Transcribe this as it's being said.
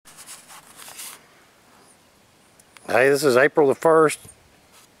Hey, this is April the 1st.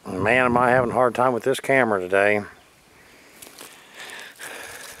 Man, am I having a hard time with this camera today.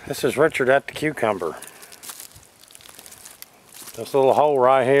 This is Richard at the Cucumber. This little hole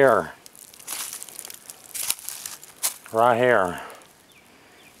right here. Right here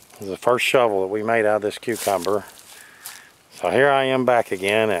is the first shovel that we made out of this cucumber. So here I am back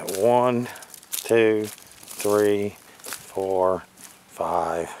again at 1, 2, 3, 4,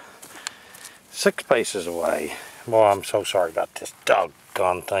 5, 6 paces away. Boy, I'm so sorry about this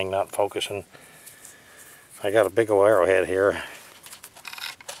doggone thing not focusing. I got a big old arrowhead here.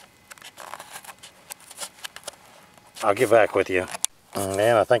 I'll get back with you.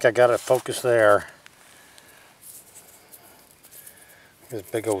 Man, I think I got it focused there. This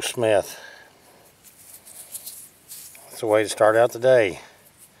big old Smith. That's the way to start out the day.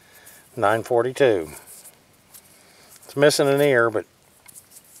 9:42. It's missing an ear, but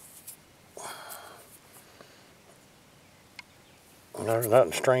there's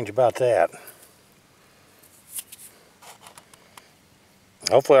nothing strange about that.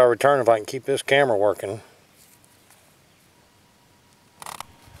 Hopefully I'll return if I can keep this camera working.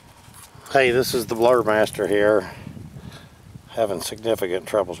 Hey, this is the Blur Master here. Having significant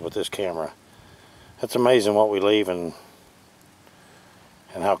troubles with this camera. It's amazing what we leave and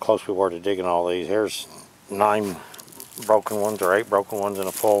how close we were to digging all these. Here's 9 broken ones or 8 broken ones and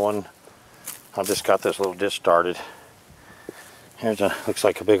a full one. I just got this little disc started. Here's looks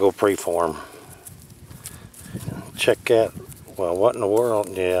like a big old preform. Check that. Well, what in the world?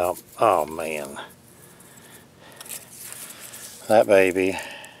 Yeah. Oh man. That baby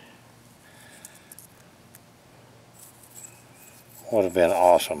would have been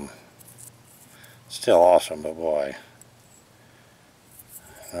awesome. Still awesome, but boy.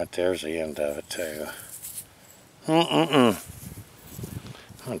 Right there's the end of it too. I'm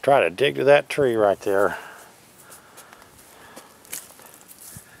gonna try to dig to that tree right there.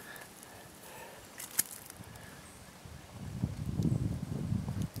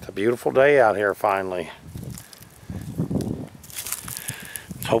 It's a beautiful day out here finally.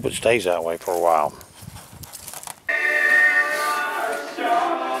 Let's hope it stays that way for a while.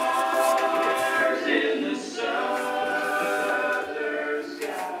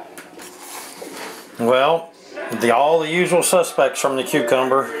 Well, all the usual suspects from the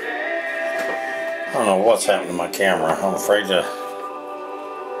cucumber. I don't know what's happened to my camera. I'm afraid to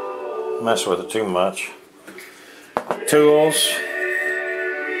mess with it too much. Tools.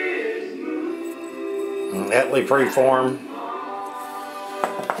 Netley preform.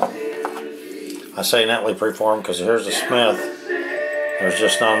 I say Netley preform because here's a Smith. There's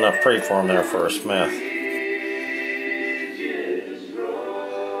just not enough preform there for a Smith.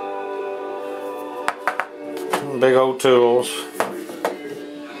 Big old tools.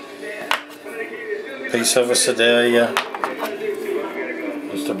 Piece of a Sedalia.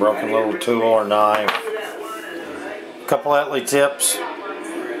 Just a broken little tool or knife. Couple Netley tips.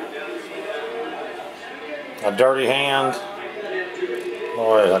 A dirty hand.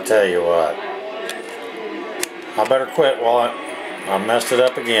 Boy, I tell you what. I better quit while I messed it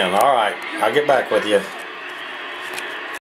up again. Alright, I'll get back with you.